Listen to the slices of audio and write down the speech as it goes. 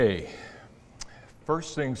Okay,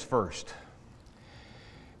 first things first.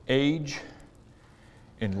 Age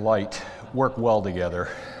and light work well together.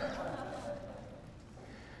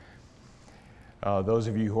 Those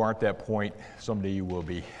of you who aren't at that point, someday you will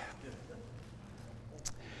be.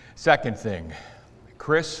 Second thing,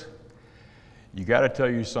 Chris, you got to tell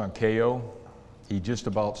your son Ko, he just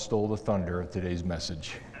about stole the thunder of today's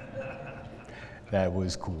message. That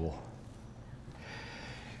was cool.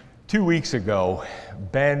 2 weeks ago,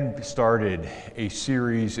 Ben started a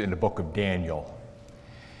series in the book of Daniel.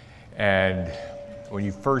 And when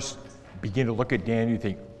you first begin to look at Daniel, you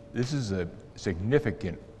think, this is a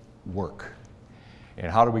significant work. And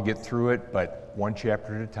how do we get through it? But one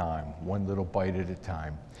chapter at a time, one little bite at a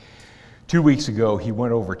time. 2 weeks ago, he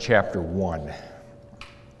went over chapter 1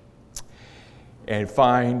 and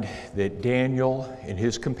find that Daniel and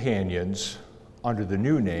his companions, under the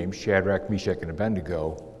new name Shadrach, Meshach, and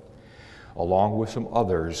Abednego, along with some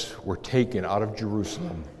others, were taken out of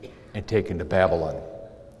Jerusalem and taken to Babylon.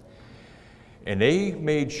 And they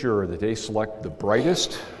made sure that they select the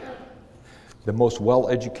brightest, the most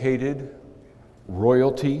well-educated,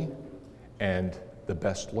 royalty, and the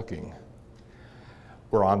best looking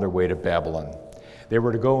were on their way to Babylon. They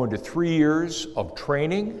were to go into 3 years of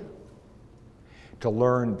training to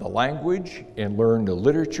learn the language and learn the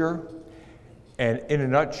literature, and in a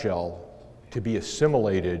nutshell, to be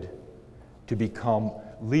assimilated to become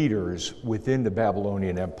leaders within the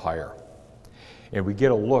Babylonian Empire. And we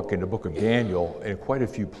get a look in the book of Daniel in quite a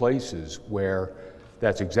few places where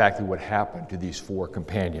that's exactly what happened to these 4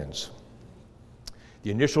 companions.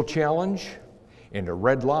 The initial challenge and the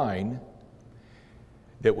red line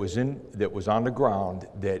that was on the ground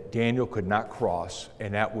that Daniel could not cross,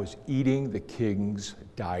 and that was eating the king's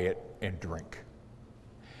diet and drink.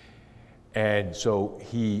 And so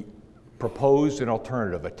he proposed an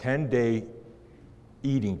alternative, a 10-day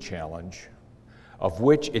eating challenge, of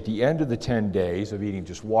which at the end of the 10 days of eating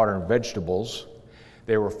just water and vegetables,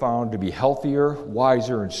 they were found to be healthier,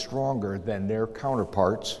 wiser, and stronger than their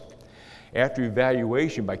counterparts. After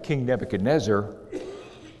evaluation by King Nebuchadnezzar,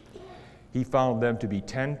 he found them to be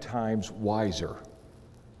 10 times wiser.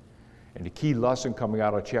 And the key lesson coming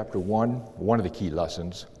out of chapter 1, one of the key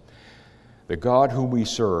lessons, the God whom we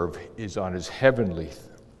serve is on his heavenly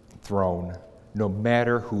throne, no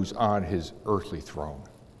matter who's on his earthly throne.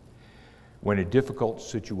 When in difficult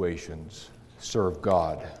situations, serve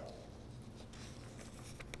God.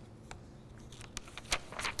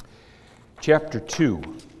 Chapter 2,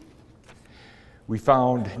 we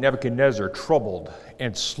found Nebuchadnezzar troubled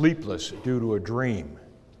and sleepless due to a dream.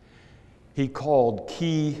 He called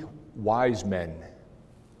key wise men,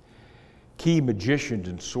 key magicians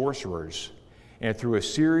and sorcerers, and through a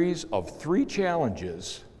series of 3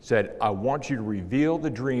 challenges, said, I want you to reveal the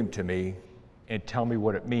dream to me and tell me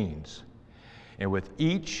what it means. And with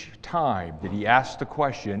each time that he asked the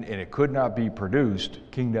question and it could not be produced,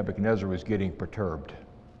 King Nebuchadnezzar was getting perturbed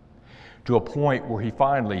to a point where he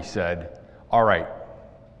finally said, all right,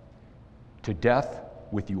 to death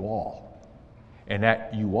with you all. And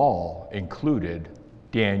that you all included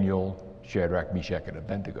Daniel, Shadrach, Meshach, and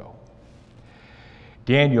Abednego.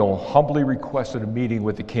 Daniel humbly requested a meeting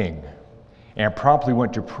with the king and promptly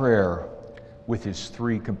went to prayer with his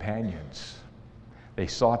 3 companions. They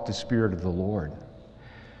sought the Spirit of the Lord.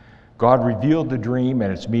 God revealed the dream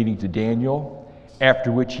and its meaning to Daniel,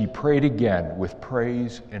 after which he prayed again with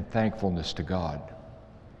praise and thankfulness to God.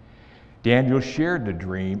 Daniel shared the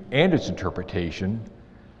dream and its interpretation,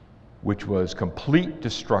 which was complete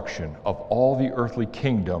destruction of all the earthly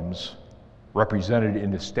kingdoms represented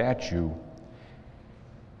in the statue,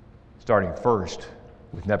 starting first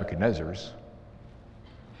with Nebuchadnezzar's,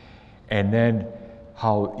 and then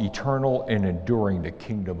how eternal and enduring the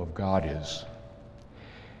kingdom of God is.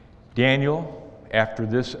 Daniel, after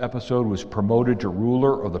this episode, was promoted to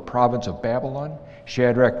ruler of the province of Babylon.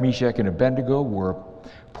 Shadrach, Meshach, and Abednego were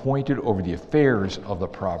appointed over the affairs of the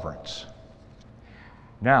province.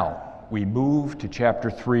 Now, we move to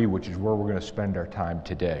chapter 3, which is where we're going to spend our time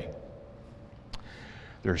today.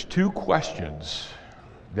 There's 2 questions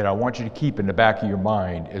that I want you to keep in the back of your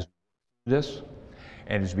mind as this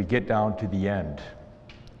and as we get down to the end.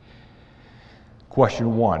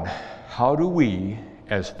 Question 1, how do we,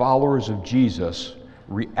 as followers of Jesus,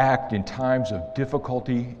 react in times of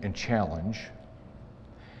difficulty and challenge?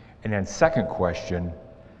 And then second question,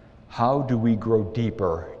 how do we grow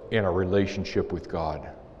deeper in our relationship with God?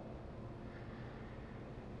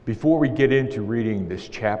 Before we get into reading this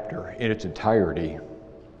chapter in its entirety,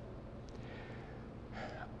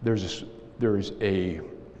 there's a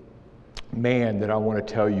man that I want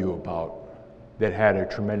to tell you about that had a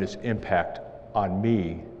tremendous impact on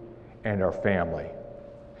me and our family.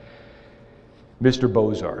 Mr.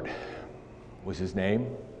 Bozard was his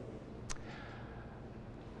name.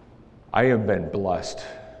 I have been blessed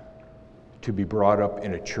to be brought up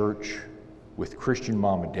in a church with Christian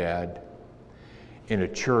mom and dad, in a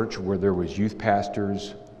church where there was youth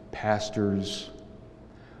pastors,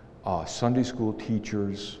 Sunday school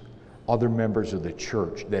teachers, other members of the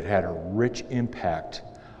church that had a rich impact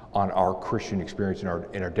on our Christian experience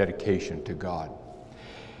and our dedication to God.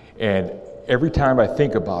 And every time I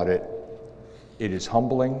think about it, it is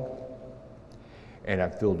humbling and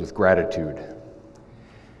I'm filled with gratitude.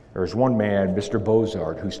 There's one man, Mr.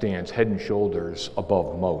 Bozard, who stands head and shoulders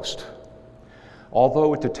above most.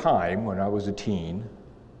 Although at the time, when I was a teen,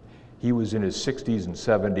 he was in his 60s and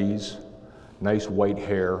 70s, nice white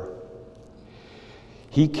hair.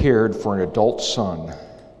 He cared for an adult son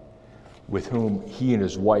with whom he and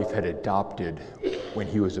his wife had adopted when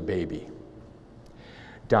he was a baby.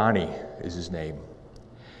 Donnie is his name.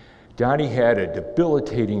 Donnie had a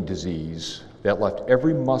debilitating disease that left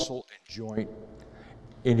every muscle and joint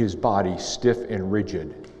in his body stiff and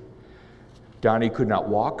rigid. Donnie could not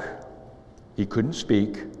walk, he couldn't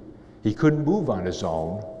speak, he couldn't move on his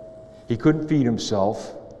own, he couldn't feed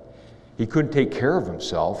himself, he couldn't take care of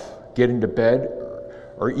himself, get into bed,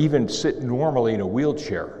 or even sit normally in a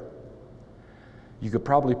wheelchair. You could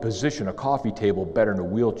probably position a coffee table better in a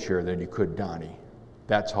wheelchair than you could Donnie.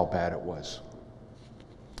 That's how bad it was.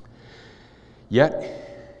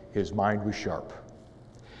 Yet, his mind was sharp.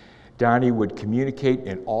 Donnie would communicate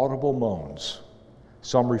in audible moans,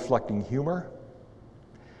 some reflecting humor,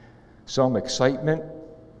 some excitement,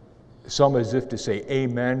 some as if to say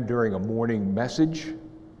amen during a morning message,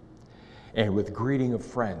 and with greeting of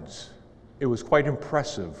friends. It was quite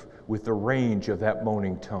impressive with the range of that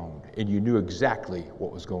moaning tone, and you knew exactly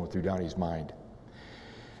what was going through Donnie's mind.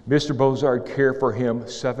 Mr. Bozard cared for him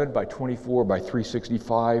 7 by 24 by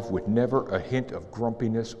 365 with never a hint of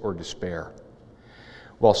grumpiness or despair.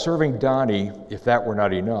 While serving Donnie, if that were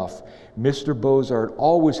not enough, Mr. Bozard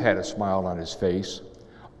always had a smile on his face,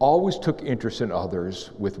 always took interest in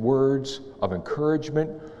others with words of encouragement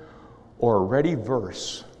or a ready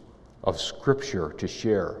verse of scripture to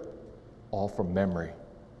share, all from memory.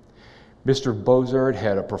 Mr. Bozard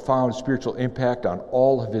had a profound spiritual impact on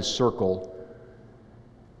all of his circle,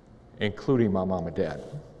 including my mom and dad.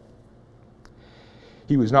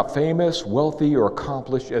 He was not famous, wealthy, or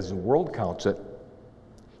accomplished as the world counts it.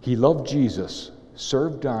 He loved Jesus,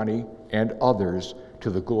 served Donnie and others to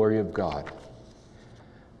the glory of God.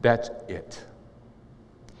 That's it.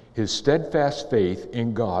 His steadfast faith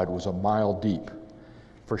in God was a mile deep.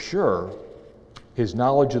 For sure, his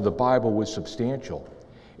knowledge of the Bible was substantial,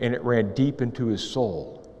 and it ran deep into his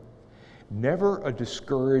soul. Never a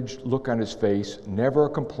discouraged look on his face, never a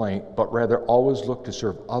complaint, but rather always looked to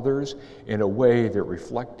serve others in a way that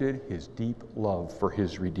reflected his deep love for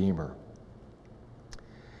his Redeemer.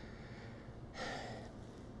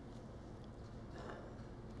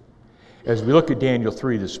 As we look at Daniel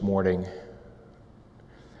 3 this morning,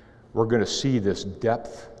 we're going to see this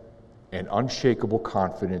depth and unshakable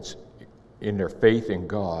confidence in their faith in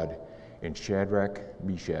God in Shadrach,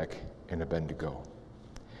 Meshach, and Abednego.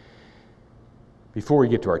 Before we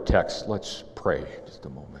get to our text, let's pray just a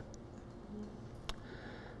moment.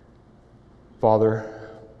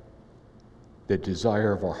 Father, the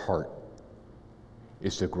desire of our heart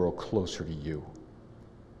is to grow closer to you.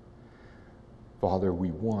 Father,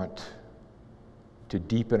 we want to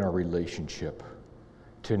deepen our relationship,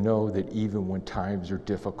 to know that even when times are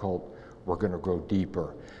difficult, we're going to grow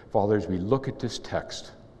deeper. Father, as we look at this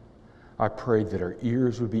text, I pray that our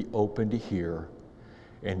ears would be open to hear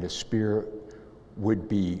and the Spirit would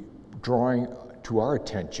be drawing to our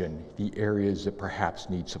attention the areas that perhaps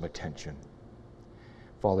need some attention.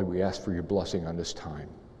 Father, we ask for your blessing on this time.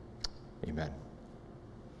 Amen.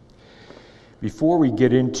 Before we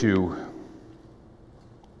get into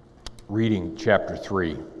reading chapter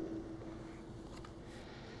 3,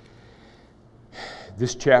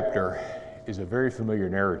 this chapter is a very familiar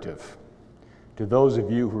narrative. To those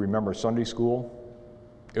of you who remember Sunday school,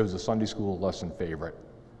 it was a Sunday school lesson favorite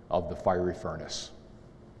of the fiery furnace.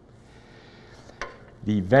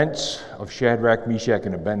 The events of Shadrach, Meshach,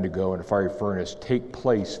 and Abednego in the fiery furnace take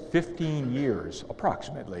place 15 years,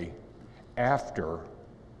 approximately, after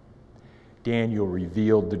Daniel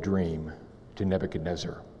revealed the dream to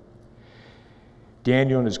Nebuchadnezzar.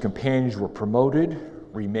 Daniel and his companions were promoted,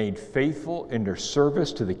 remained faithful in their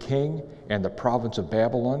service to the king and the province of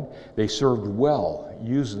Babylon. They served well,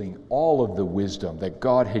 using all of the wisdom that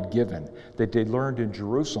God had given, that they learned in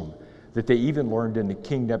Jerusalem, that they even learned in the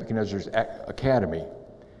King Nebuchadnezzar's academy.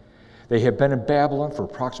 They had been in Babylon for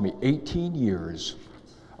approximately 18 years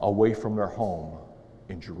away from their home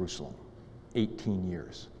in Jerusalem. 18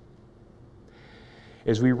 years.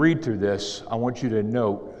 As we read through this, I want you to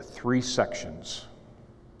note 3 sections.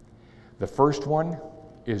 The first one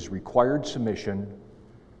is required submission.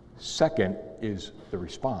 Second is the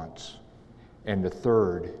response. And the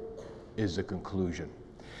third is the conclusion.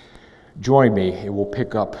 Join me, and we'll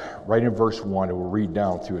pick up right in verse 1, and we'll read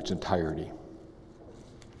down through its entirety.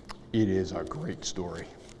 It is a great story.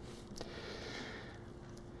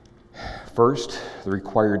 First, the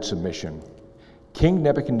required submission. King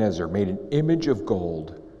Nebuchadnezzar made an image of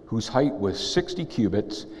gold, whose height was 60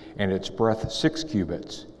 cubits, and its breadth 6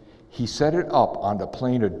 cubits. He set it up on the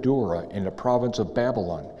plain of Dura in the province of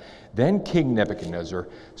Babylon. Then King Nebuchadnezzar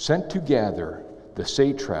sent together the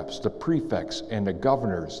satraps, the prefects, and the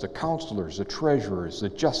governors, the counselors, the treasurers, the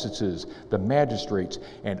justices, the magistrates,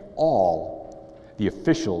 and all the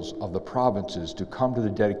officials of the provinces to come to the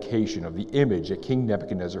dedication of the image that King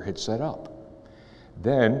Nebuchadnezzar had set up.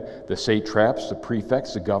 Then the satraps, the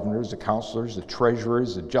prefects, the governors, the counselors, the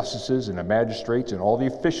treasurers, the justices, and the magistrates, and all the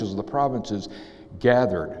officials of the provinces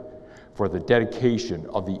gathered for the dedication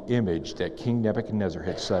of the image that King Nebuchadnezzar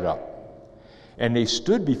had set up. And they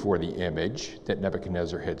stood before the image that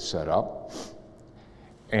Nebuchadnezzar had set up,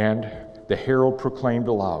 and the herald proclaimed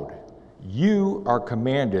aloud, "You are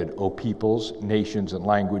commanded, O peoples, nations, and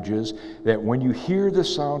languages, that when you hear the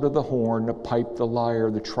sound of the horn, the pipe, the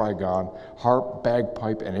lyre, the trigon, harp,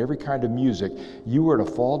 bagpipe, and every kind of music, you are to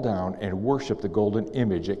fall down and worship the golden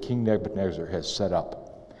image that King Nebuchadnezzar has set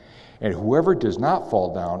up. And whoever does not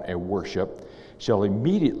fall down and worship shall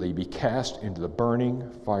immediately be cast into the burning,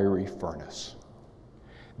 fiery furnace."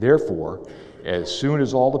 Therefore, as soon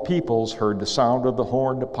as all the peoples heard the sound of the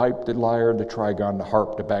horn, the pipe, the lyre, the trigon, the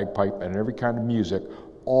harp, the bagpipe, and every kind of music,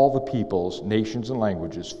 all the peoples, nations, and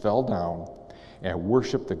languages fell down and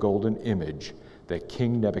worshiped the golden image that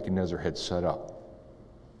King Nebuchadnezzar had set up.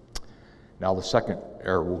 Now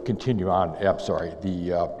we'll continue on,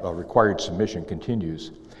 the required submission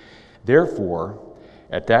continues. Therefore,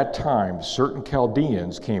 at that time, certain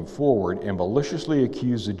Chaldeans came forward and maliciously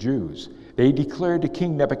accused the Jews. They declared to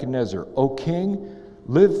King Nebuchadnezzar, "O king,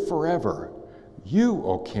 live forever. You,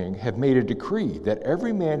 O king, have made a decree that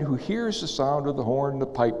every man who hears the sound of the horn, the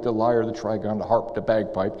pipe, the lyre, the trigon, the harp, the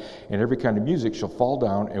bagpipe, and every kind of music shall fall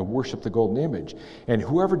down and worship the golden image. And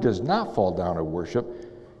whoever does not fall down and worship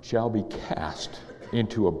shall be cast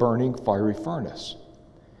into a burning fiery furnace.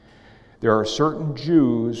 There are certain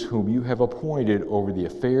Jews whom you have appointed over the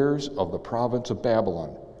affairs of the province of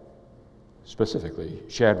Babylon, specifically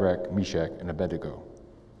Shadrach, Meshach, and Abednego.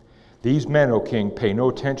 These men, O king, pay no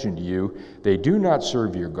attention to you. They do not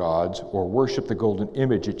serve your gods or worship the golden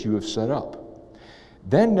image that you have set up."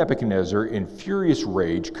 Then Nebuchadnezzar, in furious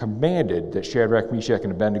rage, commanded that Shadrach, Meshach,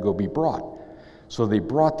 and Abednego be brought. So they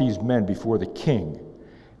brought these men before the king.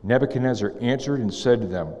 Nebuchadnezzar answered and said to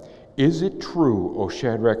them, "Is it true, O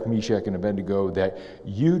Shadrach, Meshach, and Abednego, that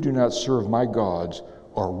you do not serve my gods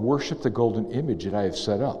or worship the golden image that I have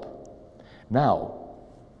set up? Now,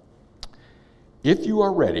 if you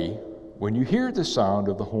are ready, when you hear the sound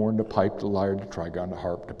of the horn, the pipe, the lyre, the trigon, the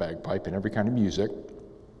harp, the bagpipe, and every kind of music,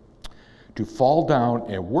 to fall down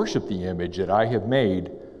and worship the image that I have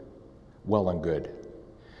made, well and good.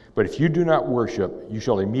 But if you do not worship, you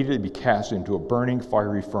shall immediately be cast into a burning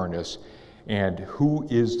fiery furnace. And who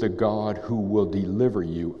is the God who will deliver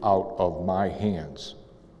you out of my hands?"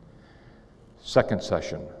 Second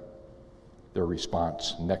session, their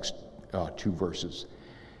response, next 2 verses.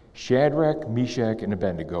 Shadrach, Meshach, and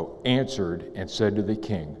Abednego answered and said to the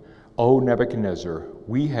king, "O Nebuchadnezzar,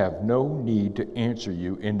 we have no need to answer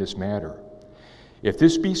you in this matter. If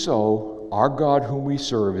this be so, our God whom we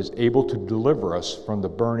serve is able to deliver us from the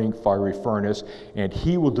burning fiery furnace, and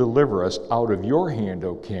he will deliver us out of your hand,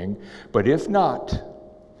 O king. But if not,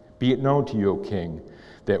 be it known to you, O king,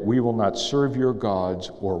 that we will not serve your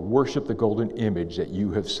gods or worship the golden image that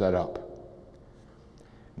you have set up."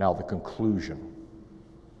 Now the conclusion.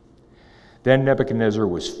 Then Nebuchadnezzar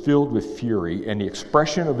was filled with fury, and the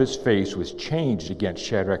expression of his face was changed against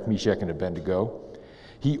Shadrach, Meshach, and Abednego.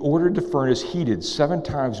 He ordered the furnace heated 7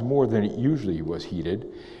 times more than it usually was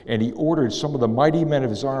heated, and he ordered some of the mighty men of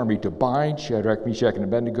his army to bind Shadrach, Meshach, and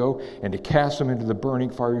Abednego and to cast them into the burning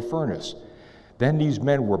fiery furnace. Then these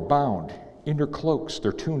men were bound in their cloaks,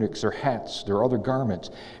 their tunics, their hats, their other garments,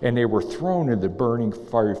 and they were thrown into the burning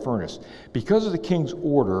fiery furnace. Because of the king's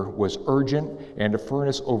order was urgent and the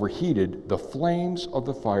furnace overheated, the flames of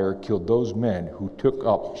the fire killed those men who took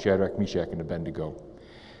up Shadrach, Meshach, and Abednego.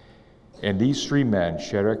 And these 3 men,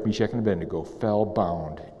 Shadrach, Meshach, and Abednego, fell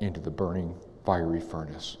bound into the burning fiery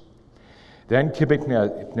furnace. Then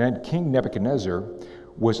King Nebuchadnezzar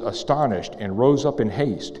was astonished and rose up in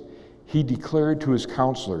haste. He declared to his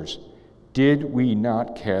counselors, "Did we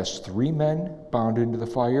not cast 3 men bound into the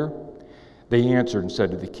fire?" They answered and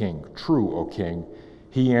said to the king, "True, O king."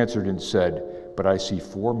 He answered and said, "But I see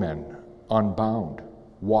 4 men unbound,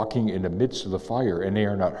 walking in the midst of the fire, and they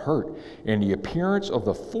are not hurt. And the appearance of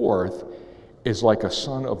the 4th is like a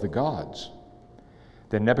son of the gods."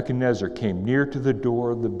 Then Nebuchadnezzar came near to the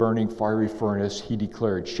door of the burning fiery furnace. He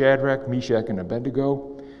declared, "Shadrach, Meshach, and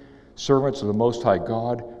Abednego, servants of the Most High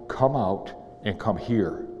God, come out and come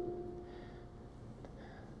here."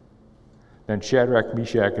 Then Shadrach,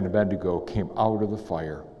 Meshach, and Abednego came out of the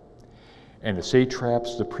fire. And the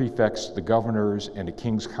satraps, the prefects, the governors, and the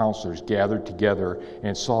king's counselors gathered together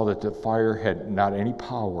and saw that the fire had not any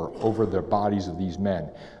power over the bodies of these men.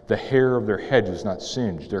 The hair of their heads was not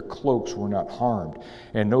singed, their cloaks were not harmed,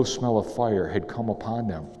 and no smell of fire had come upon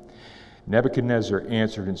them. Nebuchadnezzar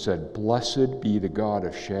answered and said, "Blessed be the God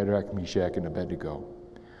of Shadrach, Meshach, and Abednego,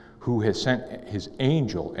 who has sent his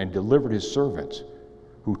angel and delivered his servants,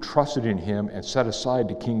 who trusted in him and set aside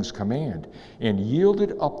the king's command, and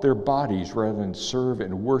yielded up their bodies rather than serve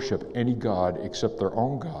and worship any god except their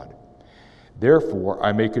own God. Therefore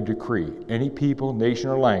I make a decree, any people,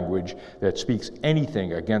 nation, or language that speaks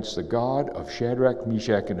anything against the God of Shadrach,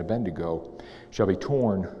 Meshach, and Abednego shall be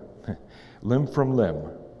torn limb from limb,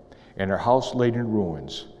 and their house laid in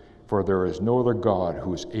ruins, for there is no other God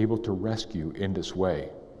who is able to rescue in this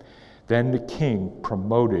way." Then the king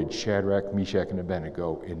promoted Shadrach, Meshach, and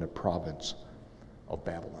Abednego in the province of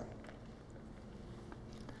Babylon.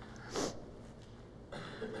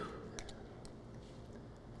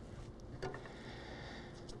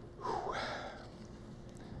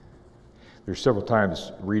 There's several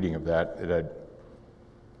times reading of that I'd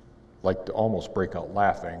like to almost break out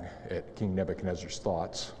laughing at King Nebuchadnezzar's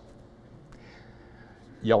thoughts,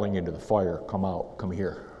 yelling into the fire, "Come out, come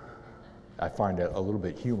here." I find that a little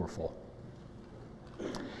bit humorful.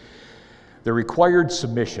 The required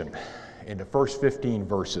submission in the first 15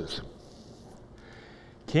 verses.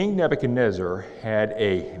 King Nebuchadnezzar had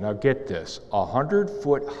now get this,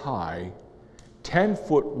 100-foot high,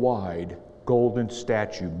 10-foot wide golden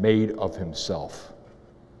statue made of himself.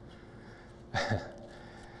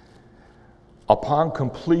 Upon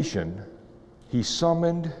completion, he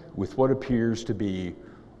summoned with what appears to be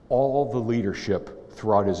all the leadership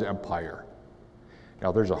throughout his empire.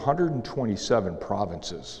 Now, there's 127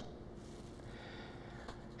 provinces.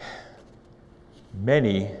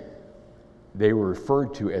 Many, they were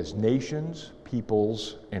referred to as nations,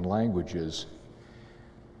 peoples, and languages.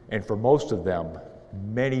 And for most of them,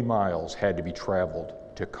 many miles had to be traveled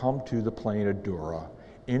to come to the plain of Dura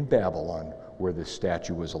in Babylon where this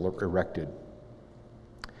statue was erected.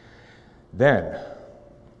 Then,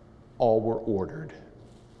 all were ordered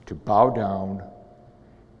to bow down,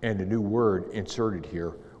 and a new word inserted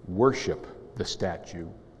here, worship the statue,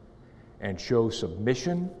 and show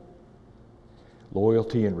submission,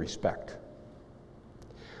 loyalty, and respect.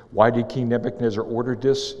 Why did King Nebuchadnezzar order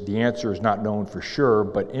this? The answer is not known for sure,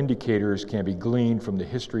 but indicators can be gleaned from the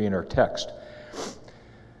history in our text.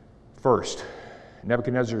 First,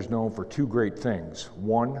 Nebuchadnezzar is known for 2 great things.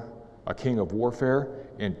 1, a king of warfare,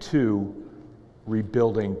 and 2,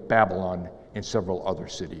 rebuilding Babylon and several other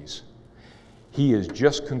cities. He is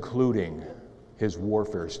just concluding his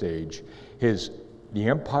warfare stage. The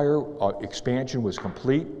empire expansion was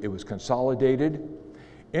complete. It was consolidated.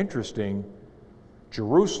 Interesting,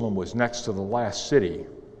 Jerusalem was next to the last city.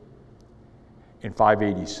 In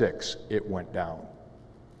 586, it went down.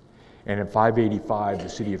 And in 585, the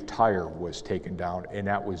city of Tyre was taken down, and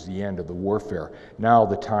that was the end of the warfare. Now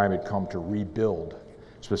the time had come to rebuild,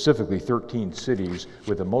 specifically 13 cities,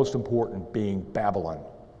 with the most important being Babylon.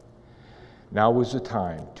 Now was the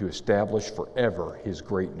time to establish forever his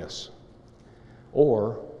greatness.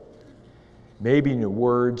 Or, maybe in the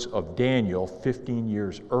words of Daniel 15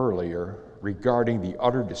 years earlier regarding the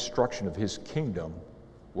utter destruction of his kingdom,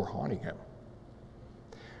 were haunting him.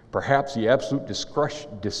 Perhaps the absolute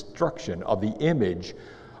destruction of the image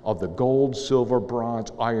of the gold, silver,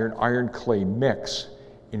 bronze, iron, clay mix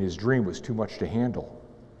in his dream was too much to handle.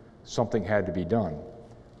 Something had to be done.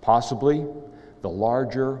 Possibly the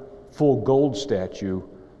larger, full gold statue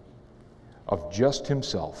of just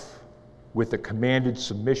himself with the commanded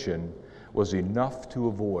submission was enough to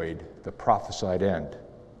avoid the prophesied end.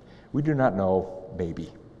 We do not know,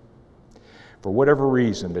 maybe. For whatever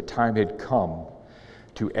reason, the time had come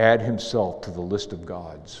to add himself to the list of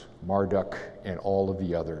gods, Marduk and all of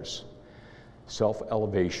the others.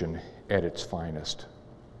 Self-elevation at its finest.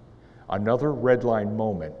 Another red line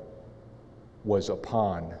moment was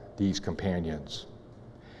upon these companions.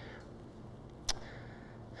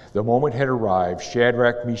 The moment had arrived.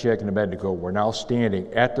 Shadrach, Meshach, and Abednego were now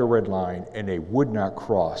standing at the red line, and they would not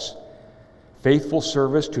cross. Faithful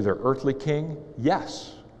service to their earthly king?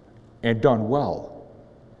 Yes, and done well.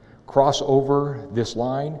 Cross over this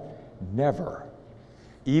line? Never,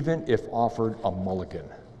 even if offered a mulligan.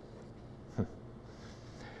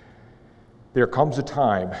 There comes a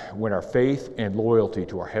time when our faith and loyalty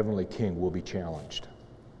to our heavenly King will be challenged.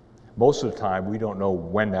 Most of the time, we don't know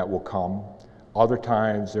when that will come. Other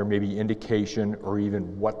times, there may be indication or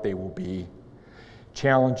even what they will be.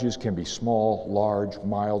 Challenges can be small, large,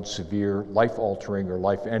 mild, severe, life-altering, or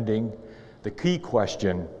life-ending. The key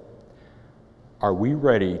question, are we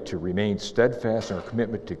ready to remain steadfast in our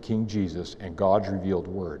commitment to King Jesus and God's revealed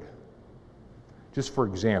word? Just for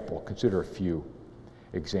example, consider a few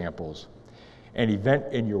examples. An event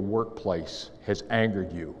in your workplace has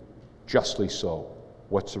angered you, justly so.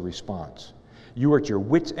 What's the response? You are at your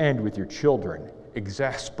wit's end with your children.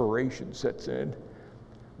 Exasperation sets in.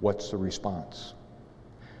 What's the response?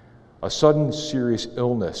 A sudden serious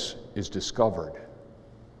illness is discovered.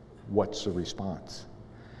 What's the response?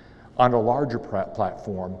 On a larger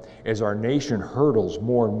platform, as our nation hurdles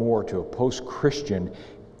more and more to a post-Christian,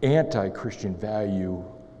 anti-Christian value,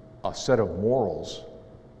 a set of morals,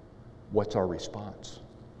 what's our response?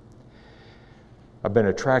 I've been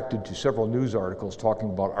attracted to several news articles talking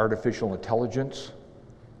about artificial intelligence,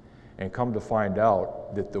 and come to find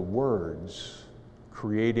out that the words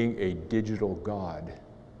creating a digital God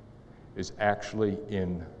is actually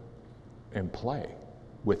in play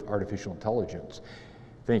with artificial intelligence.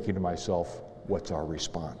 Thinking to myself, what's our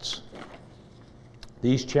response?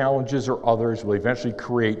 These challenges or others will eventually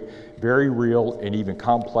create very real and even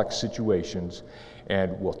complex situations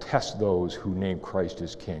and will test those who name Christ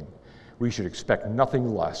as King. We should expect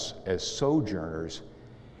nothing less as sojourners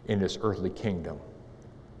in this earthly kingdom.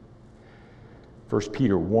 1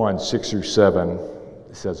 Peter 1,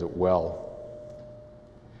 6-7 says it well.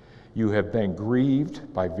 You have been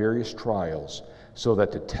grieved by various trials, so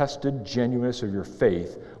that the tested genuineness of your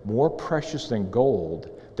faith, more precious than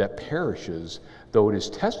gold that perishes, though it is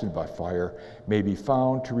tested by fire, may be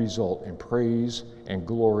found to result in praise and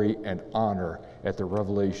glory and honor at the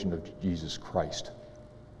revelation of Jesus Christ.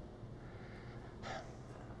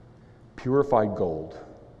 Purified gold,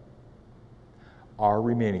 our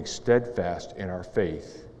remaining steadfast in our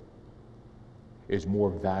faith, is more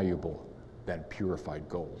valuable than purified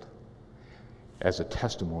gold as a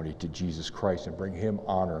testimony to Jesus Christ and bring him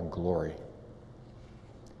honor and glory.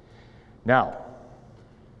 Now,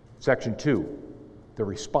 section 2, the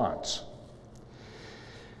response.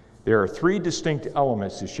 There are three distinct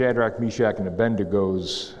elements to Shadrach, Meshach, and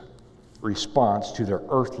Abednego's response to their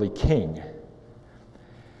earthly king.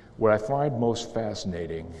 What I find most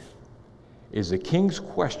fascinating is the king's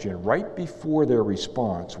question right before their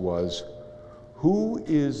response was, "Who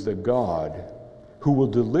is the God who will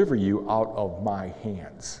deliver you out of my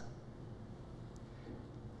hands?"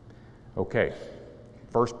 Okay,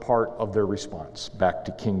 first part of their response, back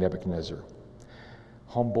to King Nebuchadnezzar.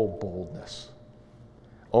 Humble boldness.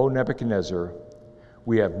 O Nebuchadnezzar,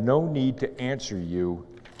 we have no need to answer you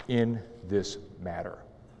in this matter.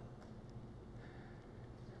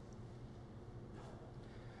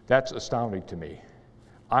 That's astounding to me.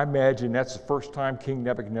 I imagine that's the first time King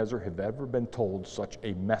Nebuchadnezzar had ever been told such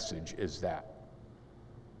a message as that.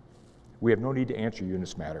 We have no need to answer you in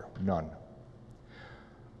this matter. None.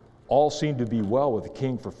 All seemed to be well with the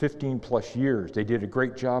king for 15 plus years. They did a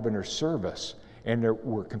great job in their service, and there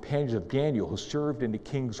were companions of Daniel who served in the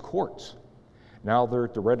king's courts. Now they're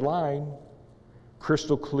at the red line,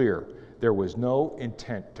 crystal clear. There was no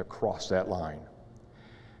intent to cross that line.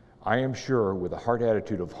 I am sure with a heart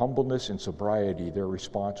attitude of humbleness and sobriety, their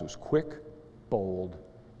response was quick, bold,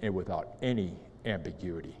 and without any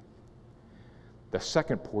ambiguity. The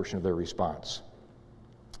second portion of their response.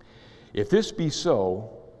 If this be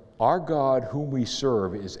so, our God whom we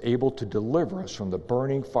serve is able to deliver us from the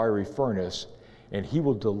burning fiery furnace, and he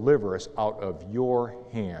will deliver us out of your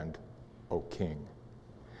hand, O king.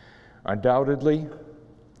 Undoubtedly,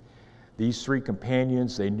 these three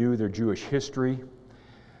companions, they knew their Jewish history.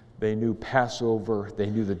 They knew Passover.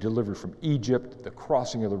 They knew the delivery from Egypt, the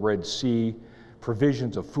crossing of the Red Sea,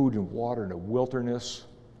 provisions of food and water in the wilderness,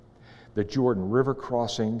 the Jordan River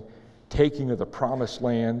crossing, taking of the promised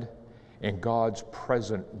land, and God's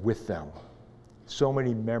present with them. So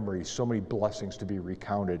many memories, so many blessings to be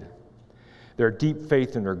recounted. Their deep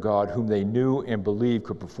faith in their God, whom they knew and believed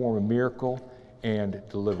could perform a miracle and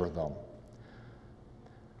deliver them.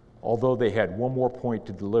 Although they had one more point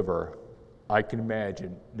to deliver, I can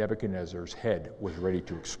imagine Nebuchadnezzar's head was ready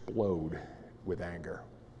to explode with anger.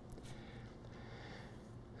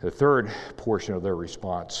 The third portion of their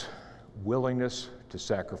response, willingness to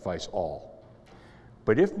sacrifice all.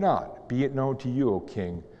 But if not, be it known to you, O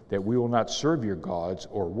king, that we will not serve your gods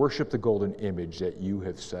or worship the golden image that you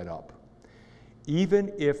have set up.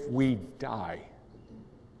 Even if we die,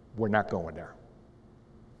 we're not going there.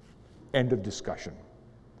 End of discussion.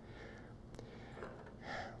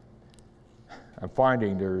 I'm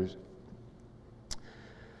finding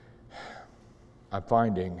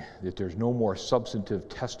that there's no more substantive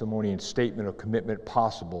testimony and statement of commitment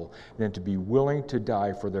possible than to be willing to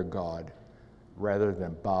die for their God rather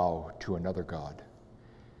than bow to another God.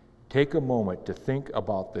 Take a moment to think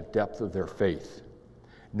about the depth of their faith.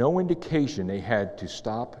 No indication they had to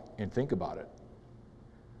stop and think about it.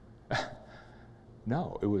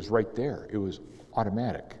 No, it was right there. It was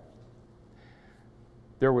automatic.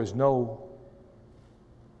 There was no,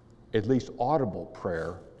 at least audible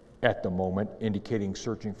prayer at the moment indicating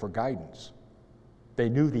searching for guidance. They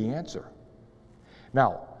knew the answer.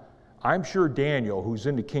 Now, I'm sure Daniel, who's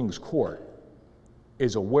in the king's court,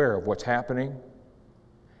 is aware of what's happening,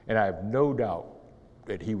 and I have no doubt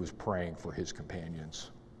that he was praying for his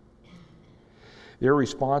companions. Their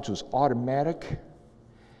response was automatic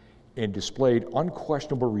and displayed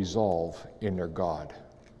unquestionable resolve in their God.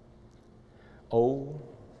 Oh,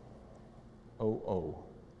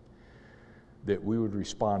 that we would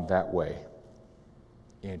respond that way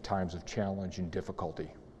in times of challenge and difficulty.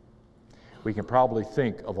 We can probably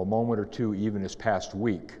think of a moment or two, even this past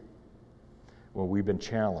week, when we've been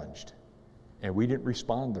challenged and we didn't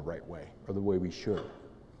respond the right way or the way we should.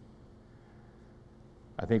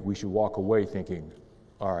 I think we should walk away thinking,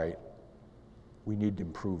 all right, we need to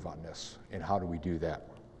improve on this, and how do we do that?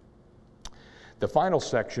 The final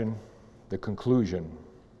section, the conclusion,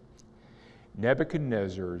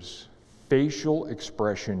 Nebuchadnezzar's facial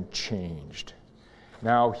expression changed.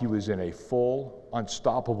 Now he was in a full,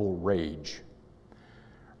 unstoppable rage.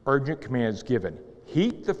 Urgent commands given: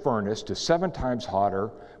 heat the furnace to 7 times hotter,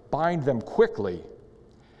 bind them quickly,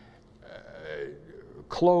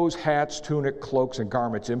 clothes, hats, tunic, cloaks, and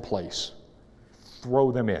garments in place.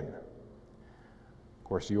 Throw them in. Of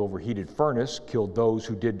course, the overheated furnace killed those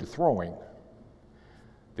who did the throwing.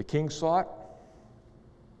 The king saw it,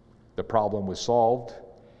 the problem was solved,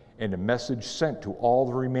 and a message sent to all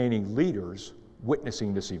the remaining leaders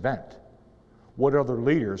witnessing this event. What other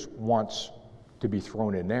leaders wants to be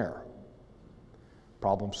thrown in there?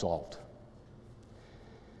 Problem solved.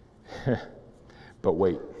 But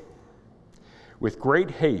wait. With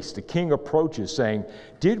great haste, the king approaches, saying,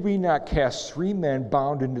 "Did we not cast 3 men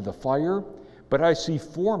bound into the fire? But I see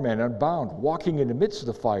 4 men unbound, walking in the midst of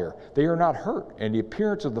the fire. They are not hurt, and the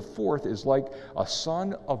appearance of the 4th is like a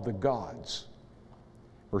son of the gods."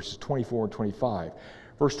 Verses 24 and 25.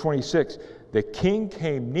 Verse 26, the king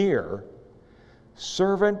came near,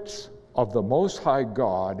 "Servants of the Most High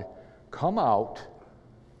God, come out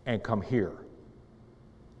and come here."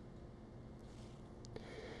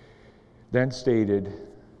 Then stated,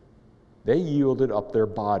 they yielded up their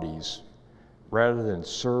bodies rather than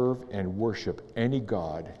serve and worship any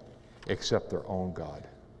god except their own God.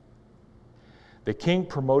 The king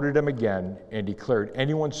promoted them again and declared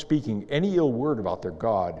anyone speaking any ill word about their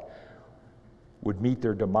God would meet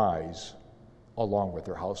their demise along with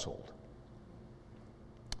their household.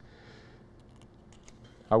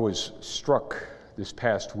 I was struck this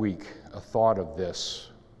past week, a thought of this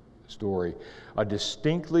story, a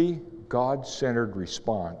distinctly God-centered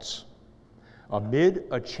response amid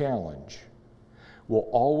a challenge will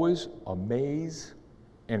always amaze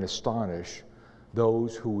and astonish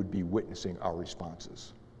those who would be witnessing our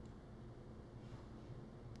responses.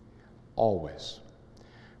 Always.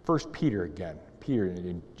 1 Peter again, Peter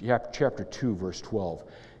in chapter 2, verse 12.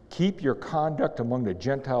 Keep your conduct among the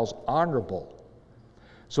Gentiles honorable,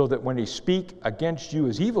 so that when they speak against you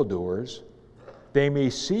as evildoers, they may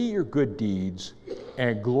see your good deeds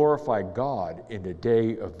and glorify God in the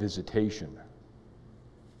day of visitation.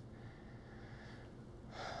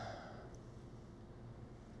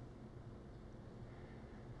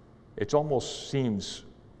 It almost seems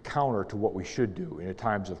counter to what we should do in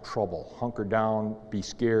times of trouble. Hunker down, be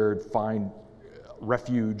scared, find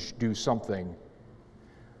refuge, do something.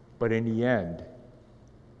 But in the end,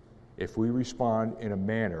 if we respond in a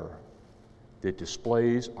manner that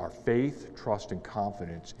displays our faith, trust, and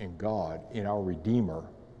confidence in God, in our Redeemer,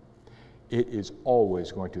 it is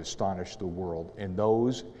always going to astonish the world and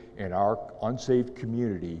those in our unsaved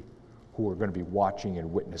community who are going to be watching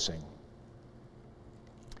and witnessing.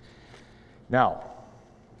 Now,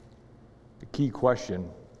 the key question,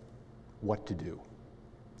 what to do.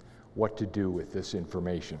 What to do with this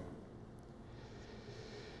information.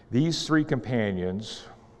 These three companions,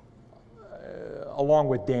 along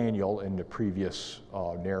with Daniel in the previous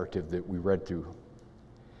narrative that we read through,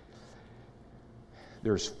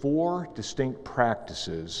 there's 4 distinct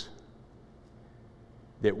practices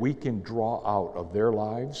that we can draw out of their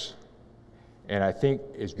lives, and I think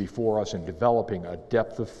is before us in developing a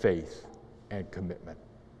depth of faith and commitment,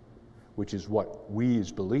 which is what we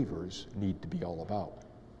as believers need to be all about,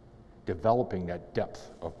 developing that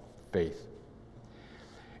depth of faith.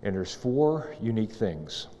 And there's 4 unique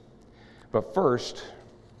things. But first,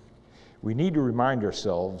 we need to remind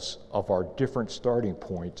ourselves of our different starting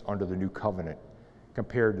points under the new covenant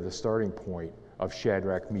compared to the starting point of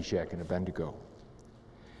Shadrach, Meshach, and Abednego.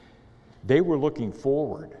 They were looking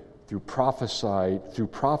forward through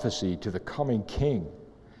prophecy to the coming king.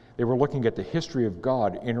 They were looking at the history of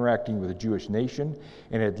God interacting with the Jewish nation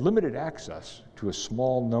and had limited access to a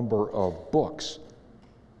small number of books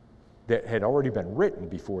that had already been written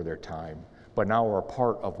before their time, but now are a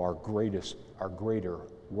part of our greater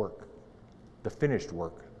work, the finished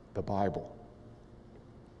work, the Bible.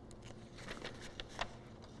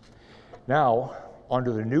 Now,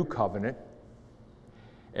 under the new covenant,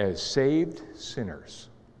 as saved sinners,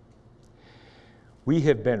 we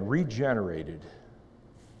have been regenerated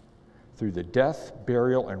through the death,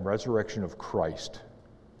 burial, and resurrection of Christ,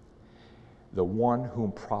 the one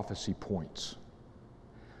whom prophecy points.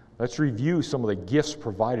 Let's review some of the gifts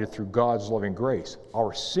provided through God's loving grace.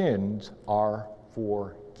 Our sins are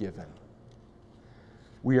forgiven.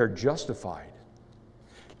 We are justified.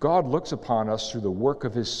 God looks upon us through the work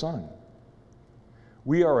of His Son.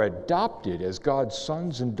 We are adopted as God's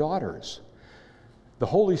sons and daughters. The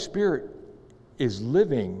Holy Spirit is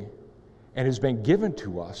living and has been given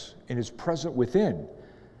to us and is present within.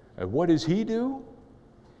 And what does He do?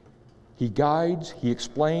 He guides, He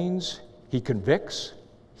explains, He convicts,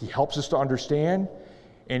 He helps us to understand,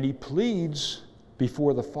 and He pleads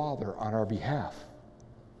before the Father on our behalf.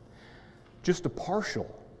 Just a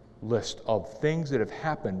partial list of things that have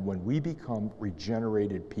happened when we become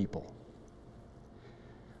regenerated people.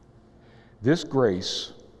 This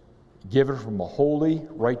grace, given from a holy,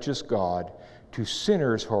 righteous God to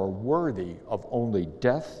sinners who are worthy of only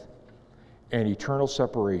death and eternal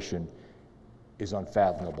separation, is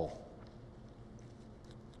unfathomable.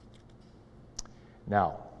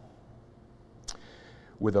 Now,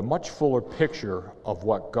 with a much fuller picture of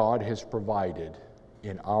what God has provided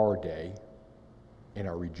in our day, in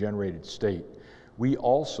our regenerated state, we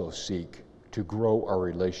also seek to grow our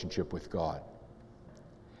relationship with God.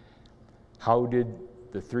 How did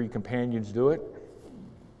the 3 companions do it?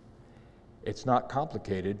 It's not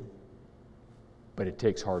complicated, but it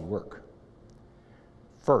takes hard work.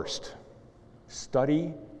 First,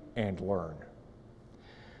 study and learn.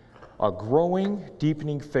 A growing,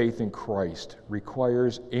 deepening faith in Christ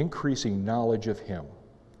requires increasing knowledge of Him.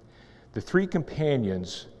 The 3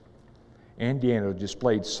 companions and Daniel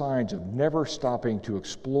displayed signs of never stopping to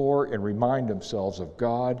explore and remind themselves of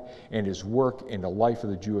God and His work in the life of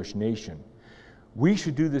the Jewish nation. We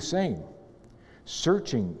should do the same,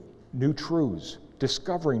 searching new truths,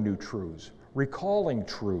 discovering new truths, recalling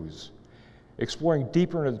truths, exploring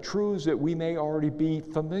deeper into the truths that we may already be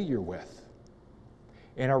familiar with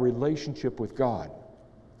in our relationship with God.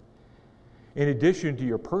 In addition to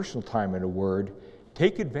your personal time in the Word,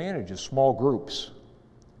 take advantage of small groups,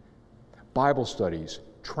 Bible studies,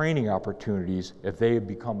 training opportunities if they have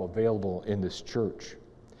become available in this church.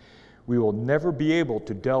 We will never be able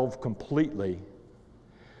to delve completely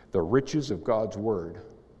the riches of God's Word,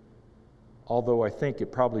 although I think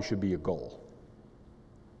it probably should be a goal,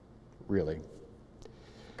 really.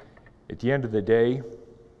 At the end of the day,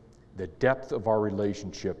 the depth of our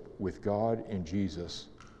relationship with God and Jesus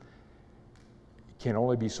can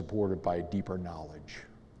only be supported by a deeper knowledge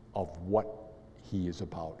of what He is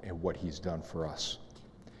about and what He's done for us.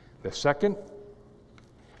 The second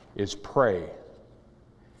is pray.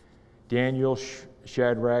 Daniel,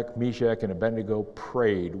 Shadrach, Meshach, and Abednego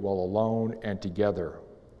prayed while alone and together.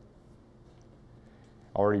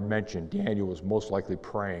 I already mentioned Daniel was most likely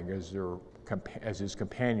praying as his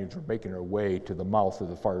companions were making their way to the mouth of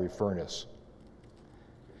the fiery furnace.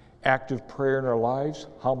 Active prayer in our lives,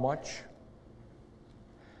 how much?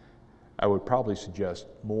 I would probably suggest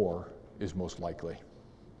more is most likely.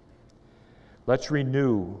 Let's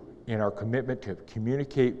renew in our commitment to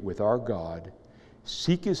communicate with our God,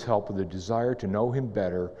 seek His help with a desire to know Him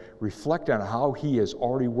better, reflect on how He has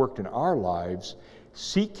already worked in our lives,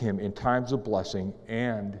 seek Him in times of blessing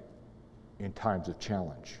and in times of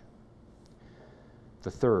challenge.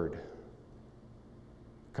 The third,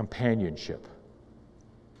 companionship.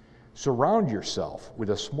 Surround yourself with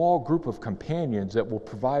a small group of companions that will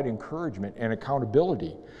provide encouragement and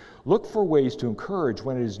accountability. Look for ways to encourage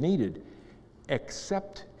when it is needed.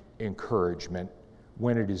 Accept encouragement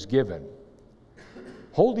when it is given.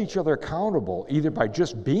 Hold each other accountable, either by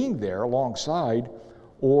just being there alongside,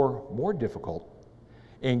 or, more difficult,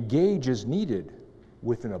 engage as needed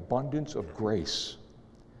with an abundance of grace.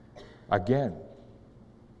 Again,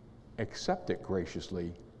 accept it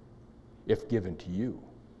graciously if given to you.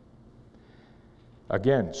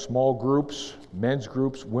 Again, small groups, men's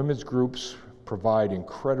groups, women's groups provide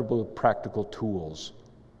incredible practical tools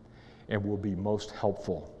and will be most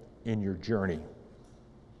helpful in your journey.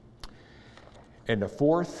 And the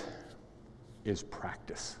fourth is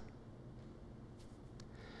practice.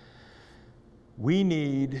 We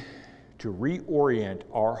need to reorient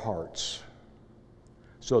our hearts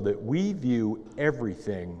so that we view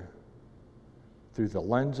everything through the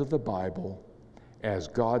lens of the Bible as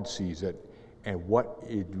God sees it and what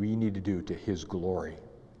we need to do to His glory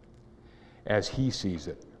as He sees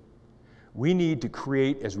it. We need to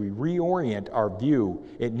create, as we reorient our view,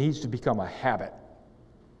 it needs to become a habit.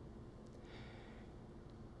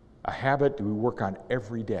 A habit that we work on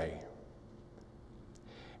every day.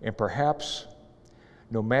 And perhaps,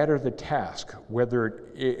 no matter the task, whether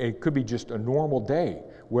it could be just a normal day,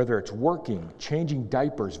 whether it's working, changing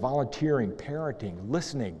diapers, volunteering, parenting,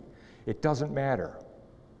 listening, it doesn't matter.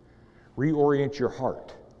 Reorient your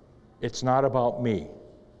heart. It's not about me.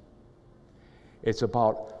 It's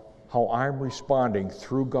about how I'm responding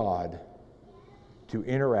through God to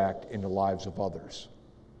interact in the lives of others.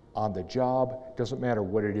 On the job, doesn't matter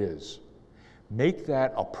what it is. Make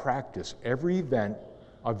that a practice every event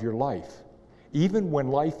of your life, even when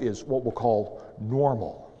life is what we'll call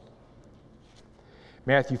normal.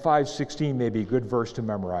 Matthew 5:16 may be a good verse to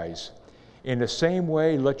memorize. In the same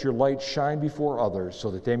way, let your light shine before others so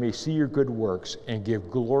that they may see your good works and give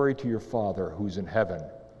glory to your Father who's in heaven.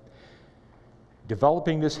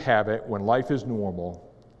 Developing this habit when life is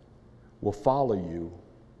normal will follow you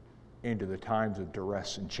into the times of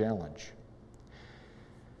duress and challenge.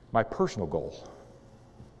 My personal goal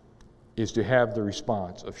is to have the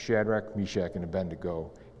response of Shadrach, Meshach, and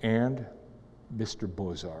Abednego and Mr.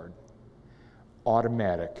 Bozard,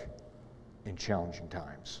 automatic in challenging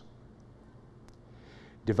times.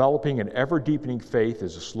 Developing an ever-deepening faith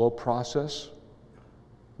is a slow process.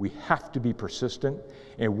 We have to be persistent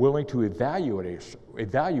and willing to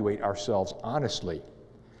evaluate ourselves honestly.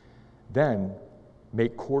 Then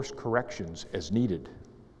make course corrections as needed.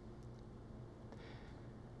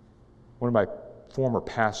 One of my former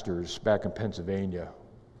pastors back in Pennsylvania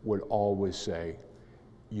would always say,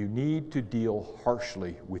 you need to deal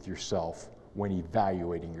harshly with yourself when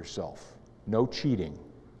evaluating yourself. No cheating.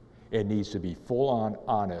 It needs to be full-on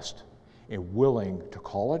honest and willing to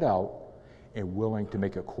call it out and willing to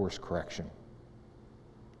make a course correction.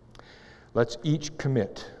 Let's each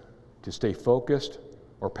commit to stay focused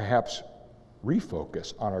or perhaps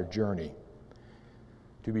refocus on our journey.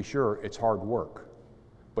 To be sure, it's hard work,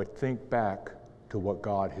 but think back to what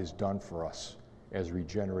God has done for us as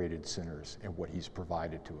regenerated sinners and what He's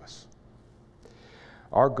provided to us.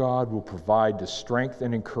 Our God will provide the strength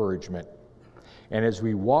and encouragement, and as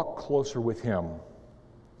we walk closer with Him,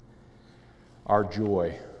 our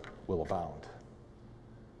joy will abound.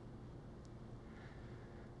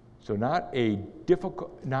 So not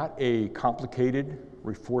a complicated,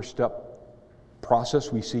 four-step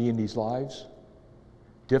process we see in these lives.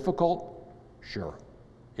 Difficult? Sure,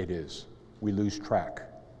 it is. We lose track.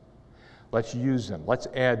 Let's use them. Let's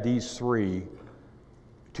add these three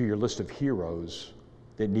to your list of heroes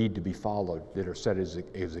that need to be followed, that are set as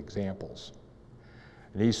examples.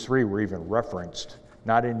 And these three were even referenced,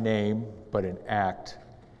 not in name, but in act,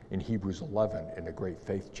 in Hebrews 11 in the Great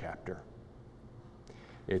Faith chapter.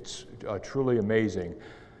 It's truly amazing.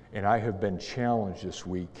 And I have been challenged this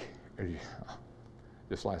week,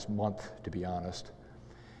 this last month, to be honest,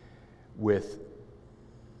 with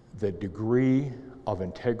the degree of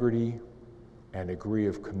integrity and degree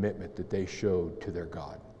of commitment that they showed to their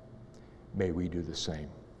God. May we do the same.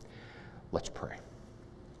 Let's pray.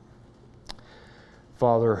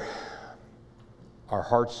 Father, our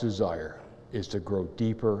heart's desire is to grow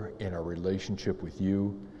deeper in our relationship with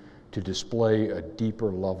you, to display a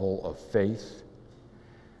deeper level of faith,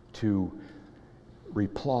 to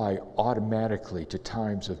reply automatically to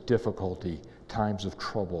times of difficulty, times of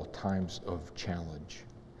trouble, times of challenge.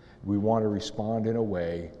 We want to respond in a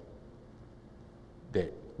way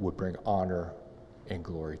that would bring honor and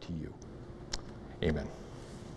glory to you. Amen.